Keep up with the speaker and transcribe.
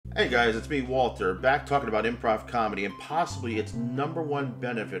Hey guys, it's me, Walter, back talking about improv comedy and possibly its #1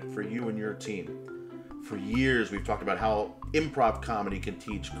 benefit for you and your team. For years, we've talked about how improv comedy can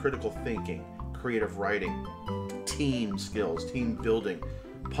teach critical thinking, creative writing, team skills, team building,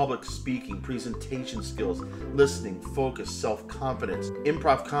 public speaking, presentation skills, listening, focus, self-confidence.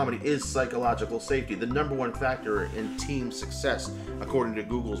 Improv comedy is psychological safety, the #1 factor in team success, according to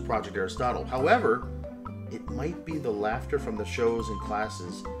Google's Project Aristotle. However, it might be the laughter from the shows and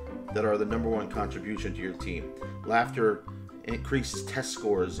classes that are the #1 contribution to your team. Laughter increases test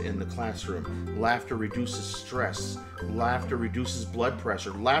scores in the classroom. Laughter reduces stress. Laughter reduces blood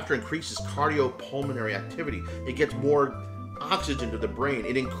pressure. Laughter increases cardiopulmonary activity. It gets more oxygen to the brain.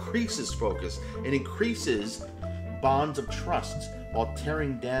 It increases focus. It increases bonds of trust while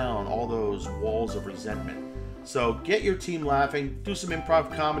tearing down all those walls of resentment. So get your team laughing. Do some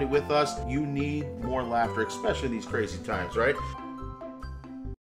improv comedy with us. You need more laughter, especially in these crazy times, right?